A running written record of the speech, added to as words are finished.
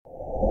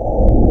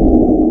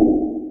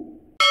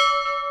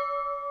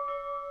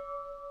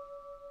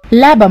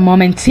Laba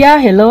moments here.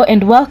 Hello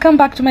and welcome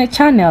back to my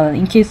channel.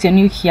 In case you're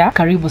new here,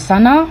 karibu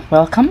sana,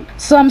 welcome.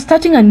 So I'm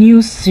starting a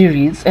new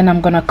series and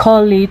I'm gonna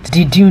call it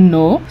Did You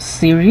Know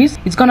series.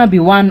 It's gonna be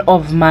one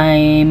of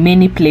my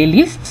many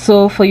playlists,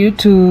 so for you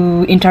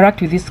to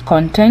interact with this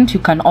content you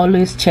can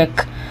always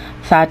check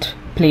that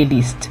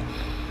playlist.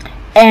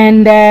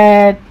 And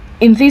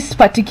in this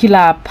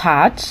particular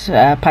part,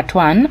 part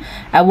 1,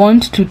 I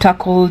want to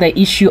tackle the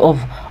issue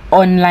of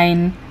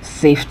online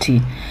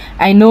safety.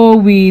 I know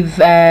with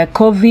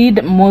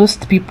COVID,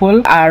 most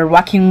people are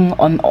working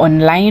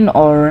online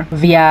or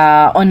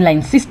via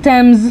online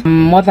systems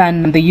more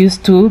than they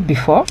used to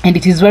before, and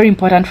it is very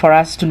important for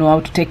us to know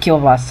how to take care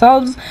of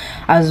ourselves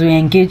as we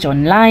engage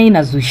online,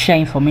 as we share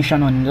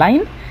information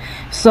online.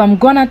 So I'm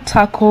gonna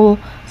tackle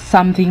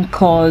something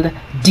called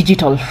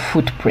digital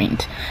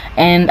footprint,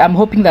 and I'm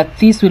hoping that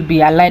this will be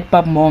a light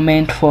bulb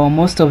moment for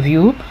most of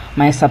you,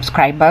 my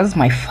subscribers,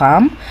 my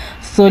fam.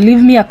 So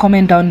leave me a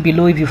comment down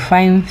below if you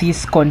find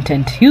this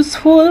content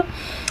useful,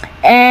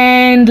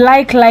 and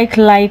like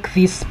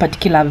this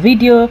particular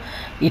video.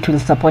 It will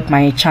support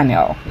my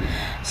channel.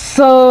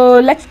 So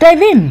let's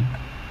dive in.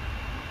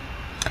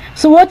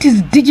 So what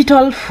is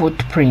digital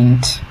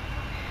footprint?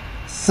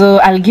 So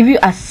I'll give you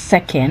a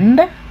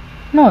second,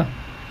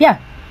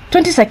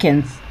 20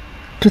 seconds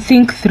to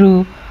think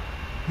through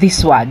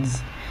these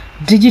words.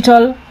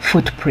 Digital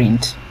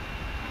footprint.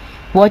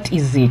 What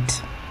is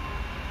it?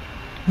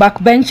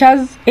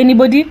 Backbenchers,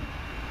 anybody?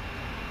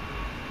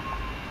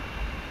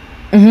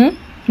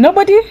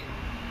 Nobody?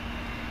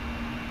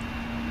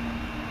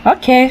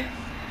 Okay.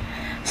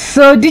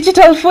 So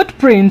digital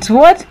footprint,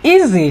 what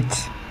is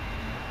it?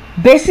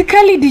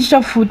 Basically,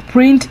 digital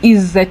footprint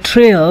is the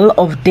trail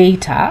of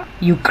data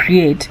you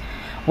create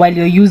while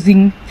you're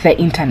using the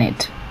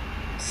internet.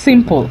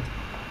 Simple.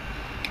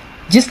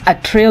 Just a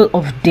trail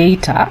of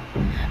data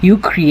you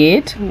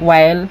create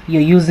while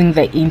you're using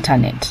the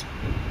internet.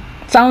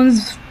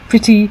 Sounds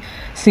pretty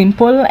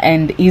simple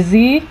and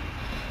easy,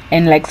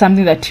 and like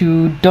something that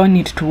you don't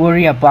need to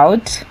worry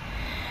about.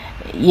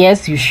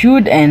 Yes, you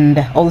should,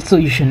 and also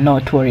you should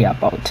not worry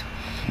about.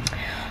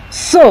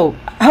 So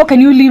how can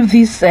you leave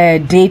this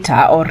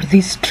data or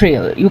this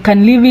trail? You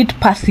can leave it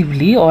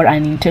passively or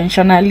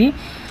unintentionally.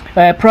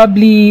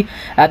 Probably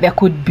there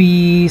could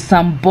be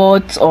some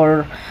bots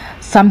or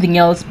something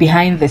else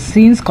behind the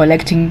scenes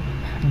collecting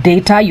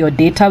your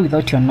data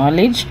without your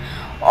knowledge.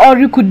 Or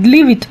you could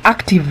leave it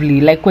actively,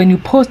 like when you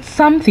post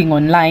something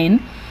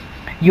online,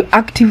 you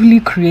actively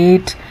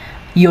create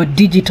your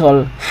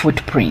digital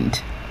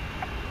footprint.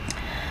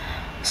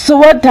 So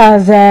what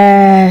does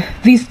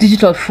this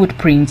digital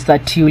footprint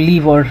that you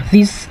leave, or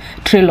this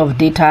trail of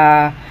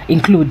data,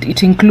 include?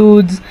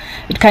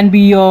 It can be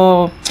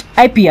your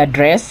IP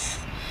address,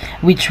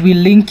 which will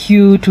link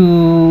you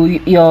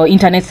to your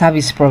internet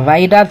service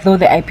provider, though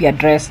the IP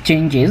address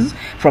changes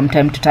from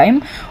time to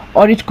time.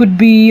 Or it could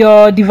be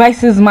your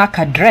device's MAC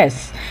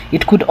address.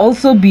 It could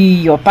also be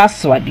your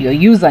password, your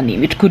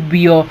username. It could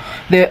be the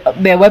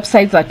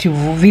websites that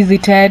you've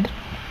visited,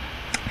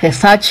 the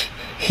search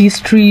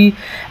history.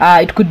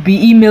 It could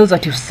be emails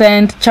that you've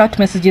sent, chat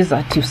messages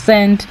that you've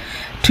sent,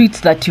 tweets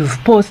that you've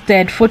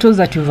posted, photos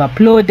that you've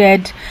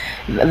uploaded,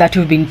 that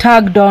you've been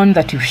tagged on,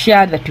 that you've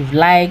shared, that you've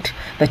liked,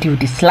 that you've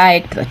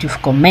disliked, that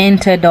you've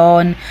commented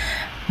on.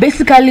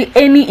 Basically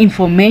any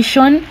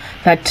information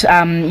that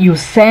you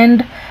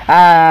send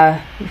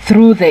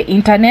through the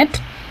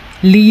internet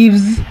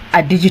leaves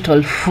a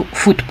digital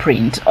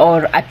footprint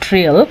or a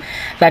trail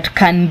that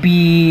can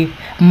be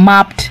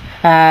mapped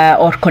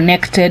or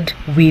connected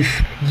with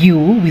you,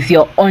 with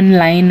your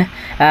online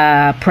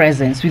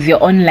presence, with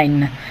your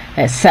online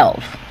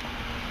self.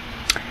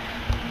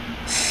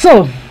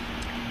 So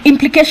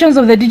implications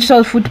of the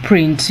digital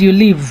footprint you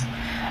leave.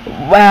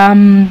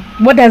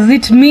 What does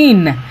it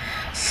mean?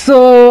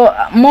 So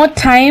more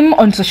time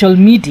on social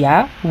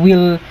media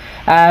will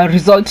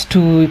result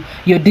to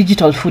your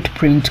digital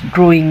footprint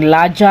growing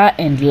larger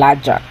and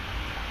larger.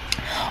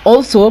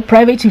 Also,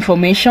 private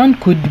information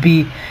could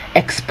be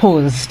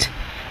exposed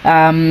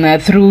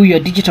through your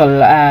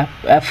digital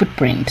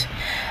footprint.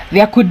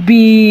 There could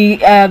be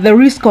the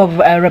risk of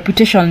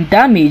reputation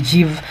damage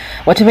if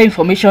whatever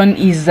information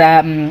is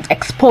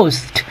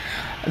exposed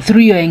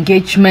through your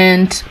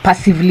engagement,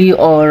 passively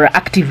or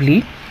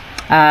actively,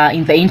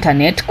 in the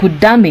internet, could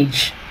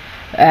damage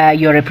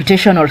your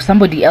reputation or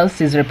somebody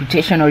else's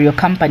reputation or your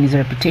company's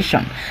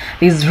reputation.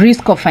 There's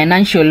risk of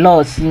financial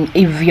loss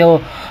if your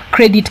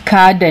credit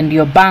card and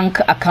your bank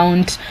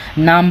account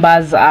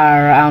numbers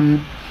are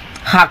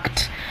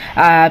hacked.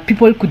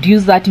 People could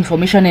use that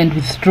information and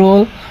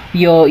withdraw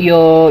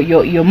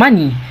your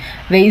money.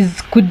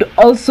 Could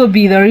also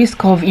be the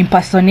risk of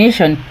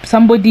impersonation,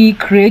 somebody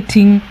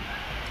creating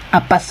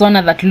a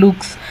persona that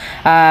looks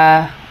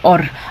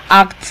or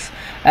acts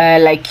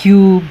like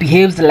you,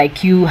 behaves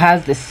like you,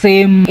 has the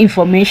same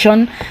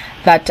information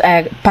that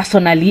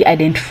personally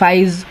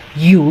identifies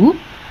you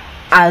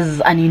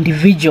as an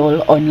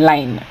individual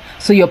online.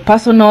 So your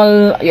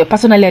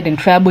personally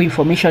identifiable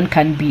information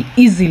can be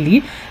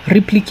easily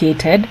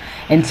replicated,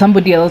 and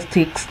somebody else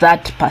takes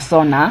that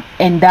persona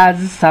and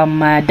does some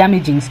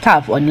damaging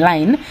stuff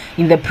online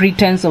in the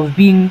pretense of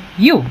being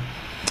you.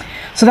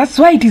 So that's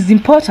why it is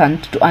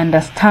important to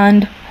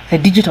understand the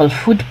digital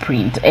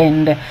footprint,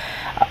 and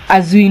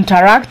as you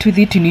interact with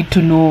it, you need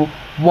to know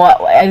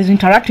as you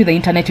interact with the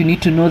internet, you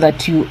need to know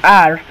that you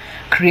are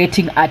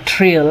creating a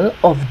trail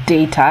of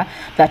data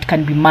that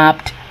can be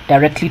mapped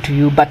directly to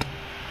you. But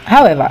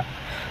however,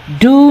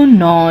 do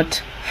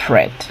not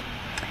fret,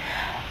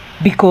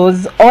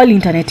 because all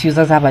internet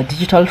users have a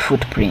digital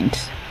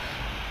footprint.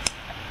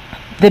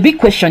 The big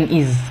question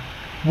is,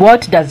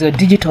 what does your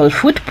digital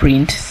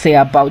footprint say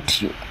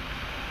about you?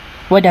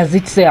 What does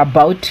it say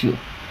about you?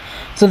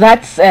 So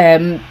that's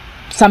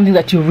something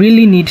that you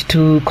really need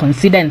to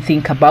consider and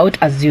think about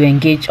as you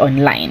engage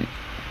online.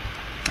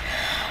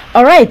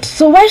 All right,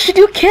 so why should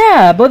you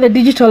care about the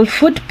digital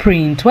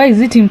footprint? Why is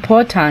it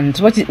important?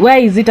 Why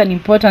is it an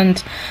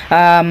important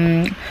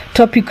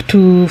topic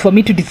for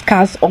me to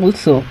discuss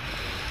also?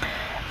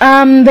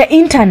 The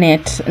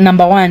internet,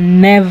 number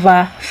one,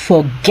 never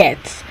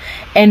forgets.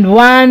 And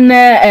one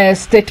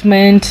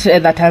statement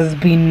that has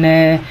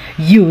been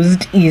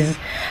used is,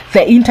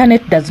 the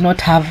internet does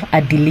not have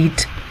a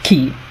delete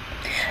key.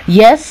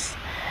 Yes,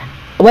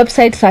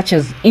 websites such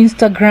as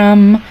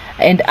Instagram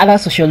and other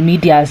social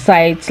media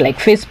sites like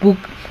Facebook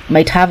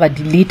might have a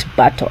delete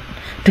button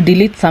to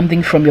delete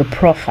something from your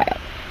profile,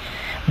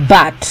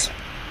 but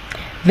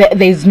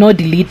there is no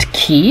delete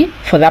key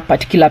for that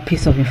particular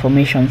piece of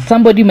information.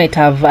 Somebody might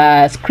have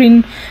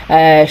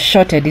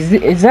screenshotted,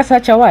 is that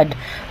such a word?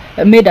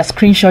 Made a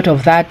screenshot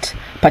of that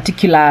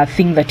particular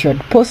thing that you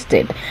had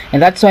posted,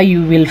 and that's why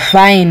you will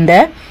find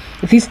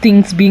these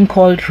things being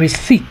called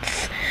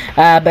receipts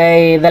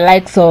by the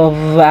likes of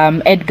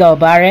Edgar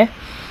Obare.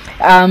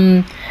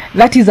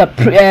 That is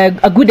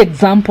a good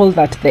example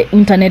that the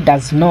internet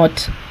does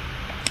not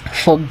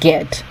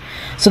forget.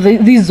 So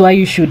this is why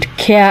you should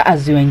care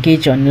as you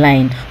engage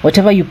online.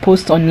 Whatever you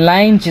post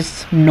online,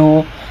 just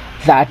know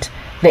that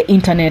the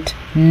internet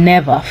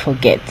never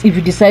forgets. If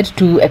you decide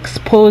to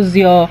expose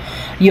your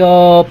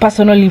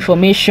personal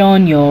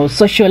information, your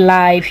social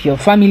life, your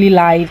family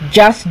life,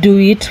 just do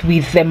it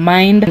with the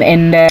mind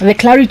and the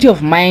clarity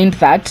of mind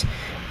that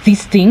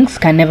these things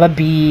can never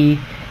be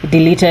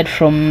deleted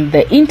from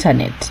the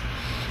internet.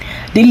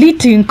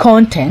 Deleting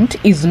content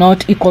is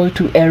not equal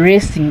to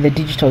erasing the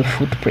digital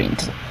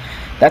footprint.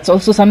 That's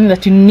also something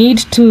that you need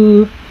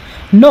to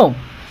know.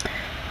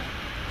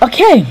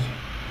 Okay,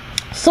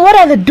 so what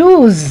are the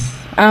do's?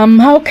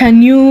 How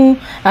can you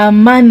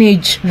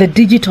manage the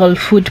digital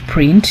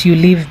footprint you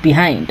leave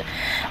behind?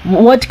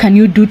 What can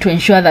you do to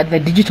ensure that the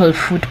digital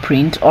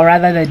footprint, or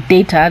rather the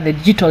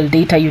digital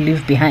data you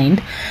leave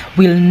behind,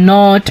 will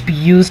not be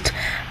used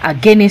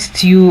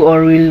against you,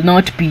 or will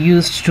not be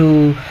used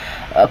to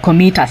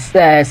commit a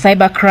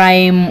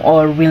cybercrime,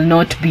 or will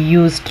not be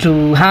used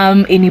to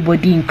harm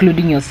anybody,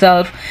 including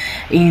yourself,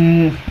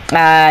 in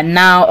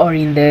now or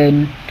in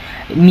the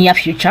near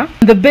future?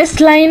 The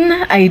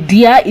baseline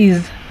idea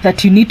is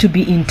that you need to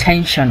be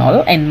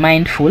intentional and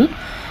mindful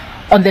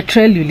on the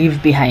trail you leave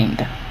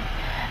behind.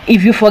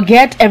 If you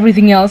forget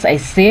everything else I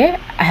say,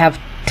 I have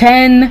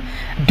 10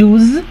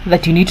 do's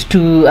that you need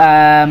to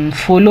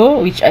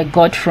follow, which I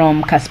got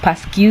from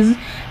Kaspersky's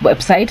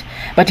website.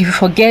 But if you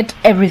forget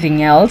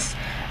everything else,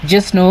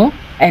 just know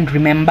and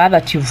remember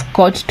that you've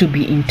got to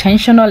be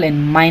intentional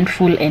and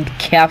mindful and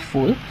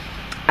careful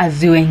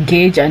as you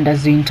engage and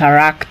as you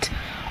interact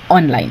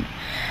online.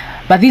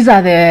 But these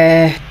are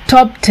the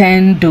top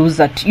 10 do's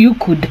that you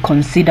could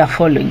consider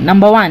following.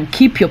 Number one,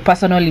 keep your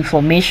personal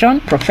information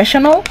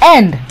professional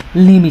and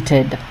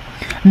limited.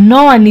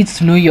 No one needs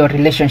to know your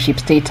relationship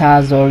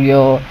status or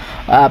your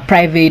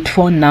private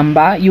phone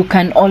number. You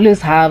can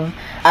always have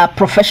a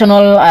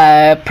professional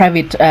a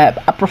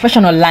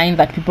professional line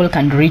that people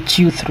can reach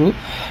you through.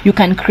 You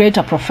can create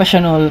a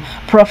professional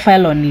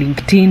profile on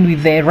LinkedIn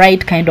with the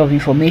right kind of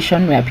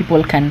information where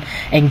people can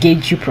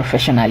engage you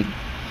professionally.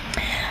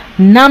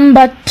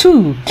 Number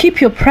two,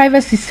 keep your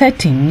privacy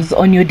settings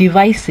on your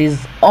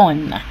devices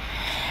on,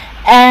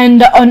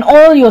 and on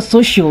all your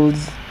social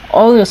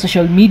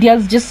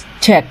medias. Just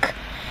check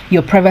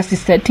your privacy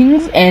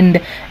settings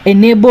and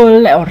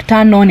enable or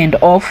turn on and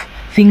off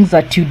things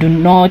that you do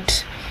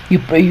not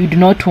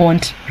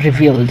want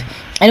revealed.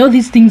 I know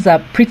these things are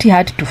pretty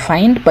hard to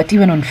find, but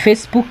even on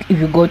Facebook, if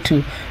you go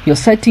to your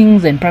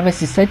settings and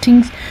privacy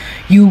settings,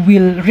 you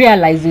will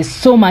realize there's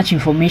so much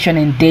information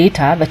and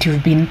data that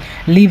you've been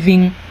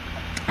leaving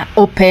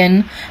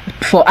open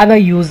for other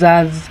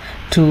users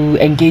to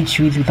engage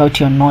with without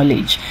your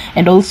knowledge.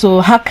 And also,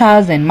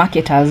 hackers and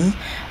marketers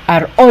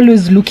are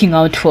always looking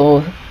out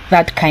for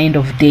that kind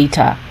of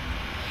data.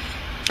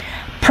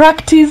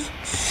 Practice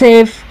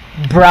safe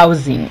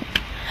browsing.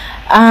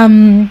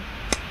 One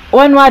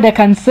word I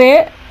can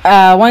say,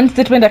 one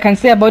statement I can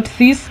say about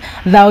this: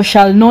 thou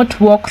shalt not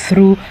walk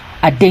through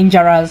a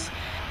dangerous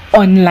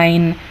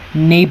online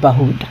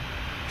neighborhood.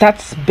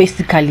 That's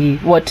basically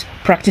what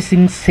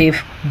practicing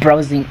safe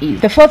browsing is.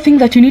 The fourth thing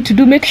that you need to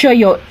do, make sure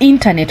your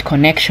internet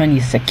connection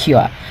is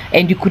secure,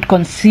 and you could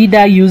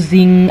consider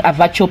using a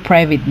virtual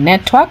private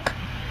network.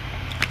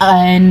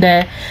 And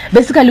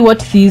basically what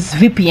these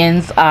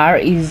VPNs are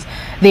is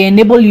they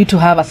enable you to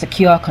have a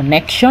secure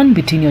connection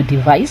between your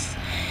device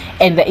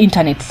and the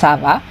internet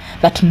server,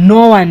 that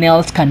no one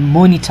else can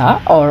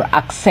monitor or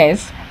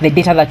access the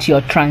data that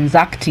you're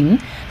transacting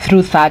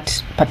through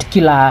that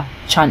particular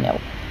channel.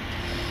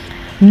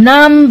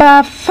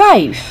 Number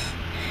 5,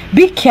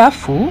 be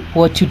careful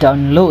what you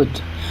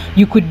download.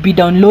 You could be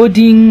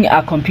downloading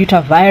a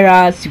computer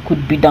virus, you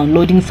could be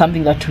downloading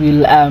something that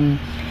will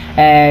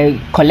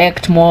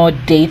collect more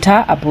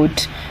data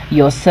about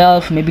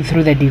yourself, maybe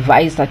through the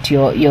device that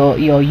you're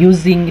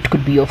using. It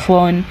could be your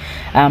phone.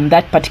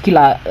 That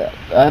particular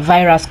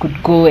virus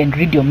could go and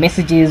read your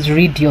messages,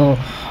 read your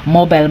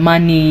mobile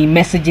money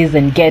messages,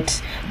 and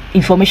get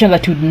information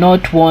that you would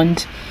not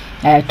want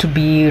to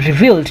be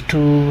revealed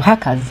to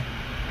hackers.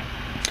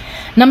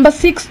 Number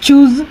 6,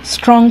 choose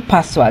strong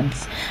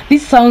passwords.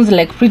 This sounds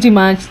like pretty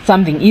much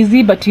something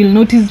easy, but you'll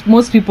notice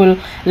most people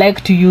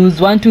like to use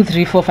 1 2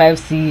 3 4 5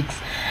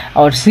 6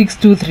 or 6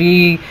 2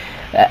 3,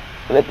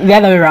 the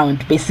other way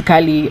around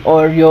basically,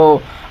 or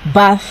your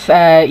birth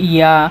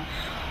year,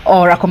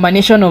 or a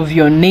combination of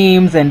your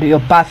names and your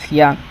birth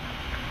year.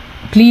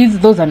 Please,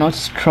 those are not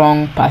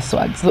strong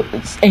passwords.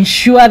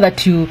 Ensure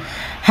that you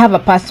have a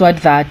password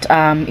that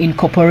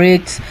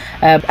incorporates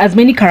as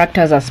many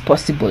characters as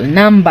possible,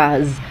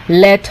 numbers,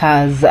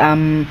 letters,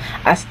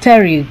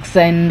 asterisks,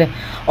 and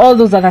all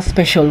those other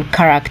special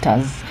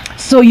characters.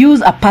 So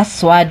use a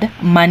password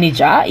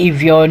manager.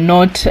 If you're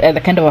not the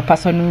kind of a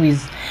person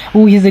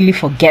who easily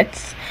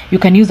forgets, you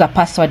can use a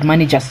password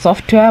manager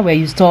software where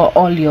you store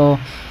all your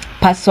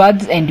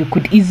passwords, and you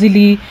could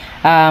easily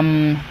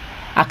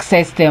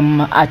access them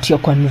at your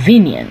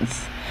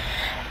convenience.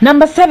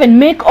 Number 7,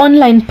 make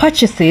online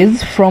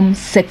purchases from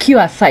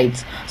secure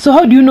sites. So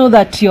how do you know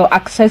that you're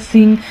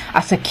accessing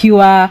a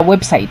secure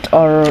website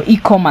or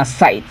e-commerce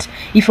site?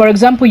 If, for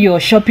example, you're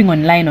shopping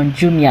online on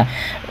Jumia,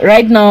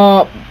 right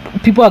now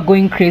people are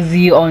going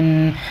crazy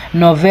on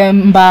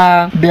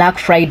November Black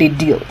Friday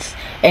deals,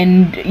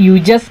 and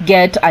you just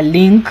get a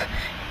link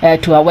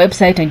to a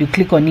website, and you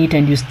click on it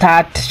and you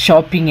start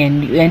shopping,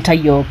 and you enter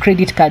your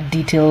credit card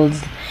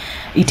details,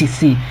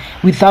 etc.,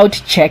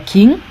 without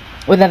checking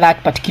whether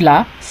that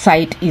particular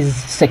site is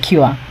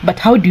secure. But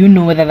how do you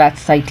know whether that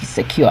site is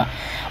secure?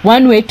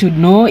 One way to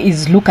know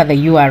is look at the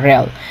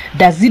URL.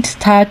 Does it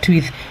start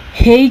with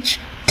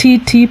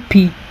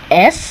HTTPS,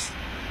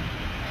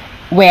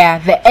 where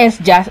the S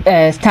just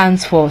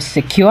stands for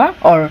secure,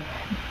 or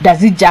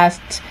does it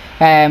just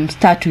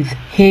start with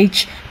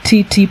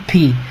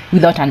HTTP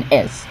without an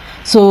S?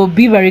 So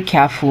be very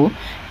careful.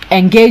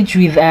 Engage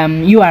with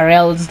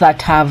URLs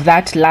that have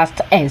that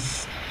last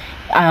S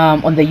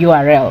on the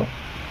URL.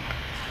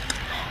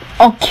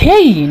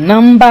 Okay,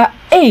 number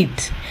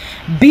 8,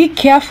 be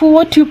careful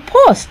what you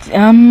post.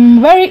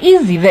 Very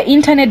easy. The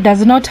internet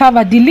does not have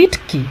a delete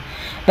key.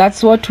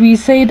 That's what we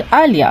said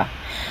earlier.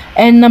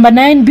 And number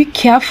 9, be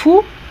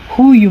careful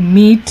who you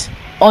meet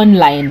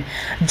online.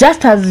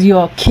 Just as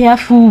you're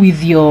careful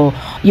with your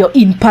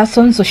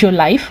in-person social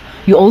life,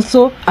 you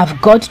also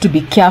have got to be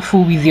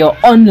careful with your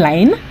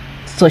online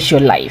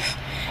social life,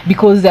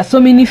 because there are so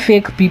many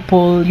fake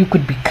people. You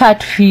could be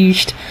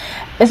catfished.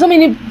 There's so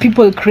many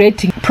people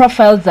creating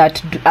profiles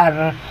that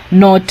are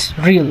not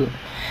real.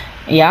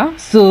 Yeah,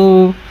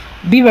 so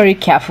be very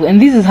careful. And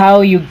this is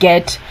how you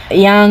get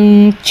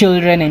young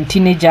children and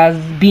teenagers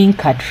being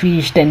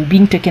catfished and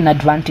being taken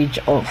advantage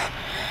of,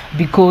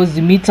 because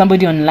you meet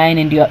somebody online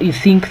and you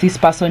think this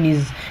person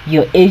is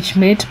your age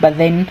mate, but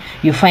then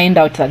you find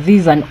out that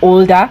this is an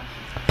older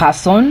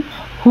person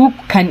who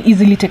can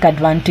easily take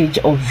advantage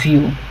of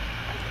you.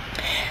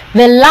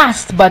 The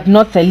last but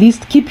not the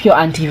least, keep your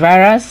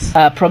antivirus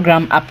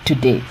program up to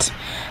date.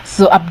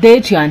 So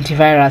update your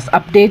antivirus,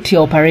 update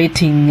your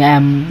operating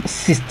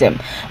system.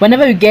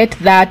 Whenever you get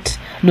that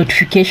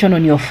notification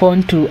on your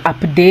phone to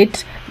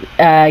update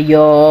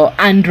your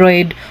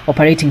Android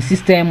operating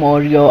system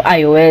or your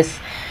iOS,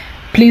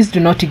 please do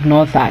not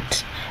ignore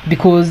that,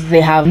 because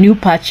they have new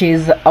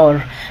patches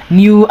or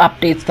new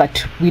updates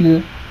that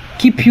will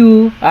keep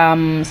you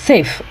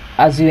safe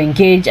as you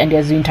engage and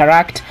as you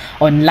interact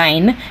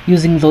online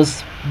using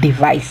those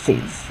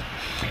devices.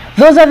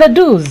 Those are the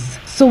do's.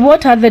 So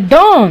what are the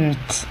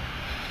don'ts?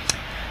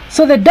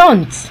 So the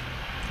don'ts: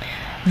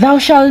 thou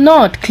shalt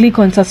not click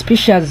on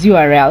suspicious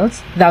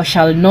URLs. Thou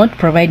shalt not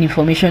provide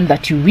information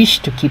that you wish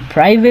to keep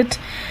private.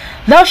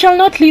 Thou shalt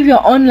not leave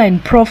your online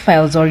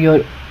profiles or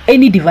your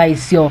any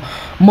device, your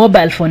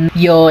mobile phone,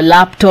 your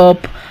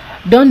laptop.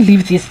 Don't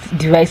leave these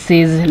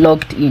devices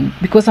logged in,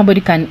 because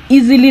somebody can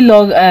easily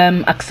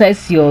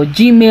access your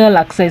Gmail,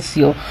 access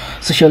your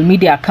social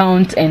media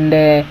account, and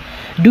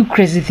do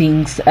crazy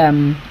things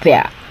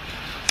there.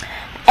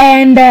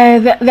 And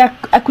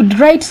I could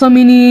write so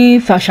many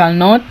thou shall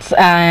not,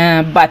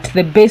 but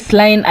the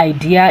baseline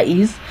idea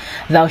is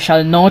thou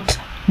shall not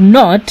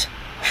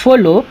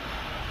follow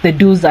the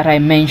do's that I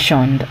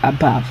mentioned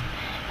above.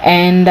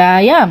 And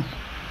yeah,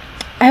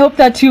 I hope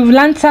that you've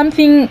learned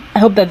something. I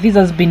hope that this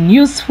has been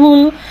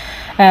useful.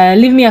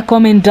 Leave me a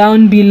comment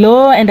down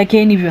below, and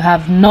again, if you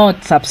have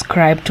not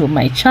subscribed to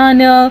my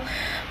channel,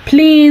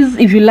 please,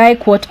 if you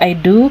like what I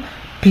do,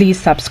 please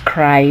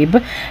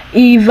subscribe.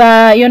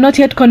 If you're not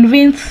yet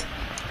convinced,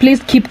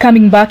 please keep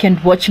coming back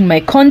and watching my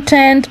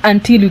content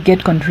until you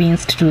get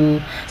convinced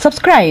to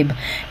subscribe.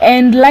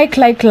 And like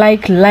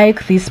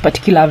this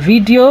particular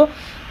video,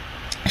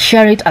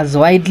 share it as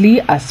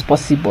widely as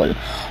possible.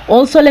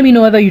 Also, let me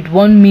know whether you'd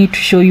want me to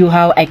show you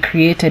how I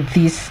created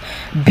this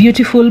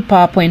beautiful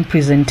PowerPoint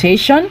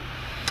presentation,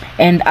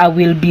 and I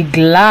will be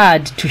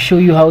glad to show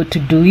you how to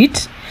do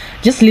it.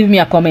 Just leave me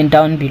a comment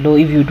down below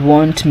if you'd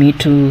want me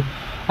to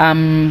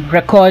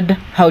record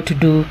how to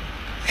do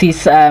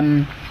this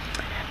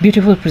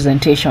beautiful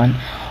presentation.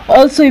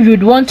 Also, if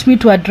you'd want me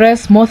to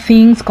address more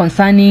things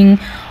concerning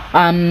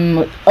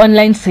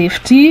online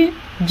safety,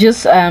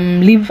 just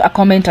leave a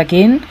comment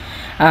again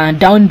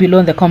down below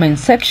in the comment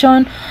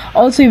section.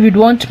 Also, if you'd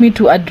want me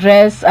to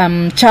address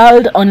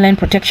child online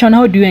protection,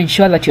 how do you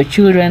ensure that your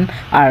children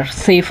are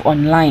safe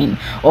online,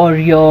 or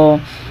your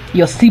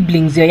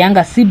siblings, your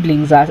younger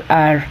siblings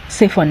are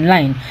safe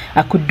online,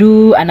 I could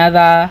do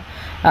another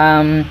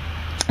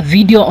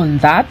video on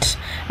that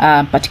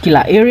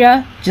particular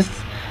area. Just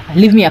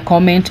leave me a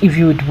comment if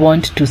you would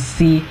want to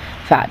see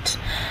that.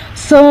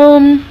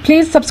 So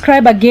please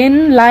subscribe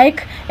again,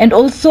 like, and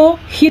also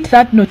hit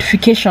that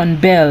notification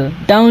bell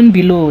down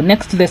below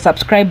next to the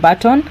subscribe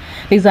button.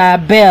 There's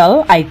a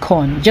bell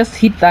icon. Just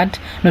hit that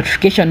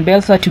notification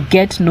bell so that you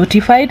get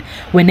notified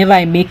whenever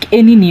I make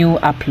any new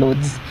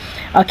uploads.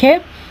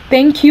 Okay,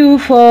 thank you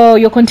for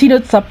your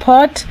continued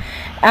support,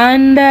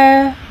 and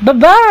bye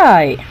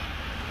bye.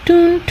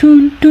 Tun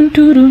tun tun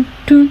tun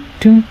tun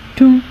tun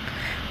tun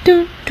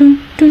tun tun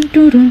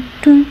tun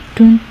tun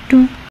tun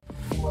tun.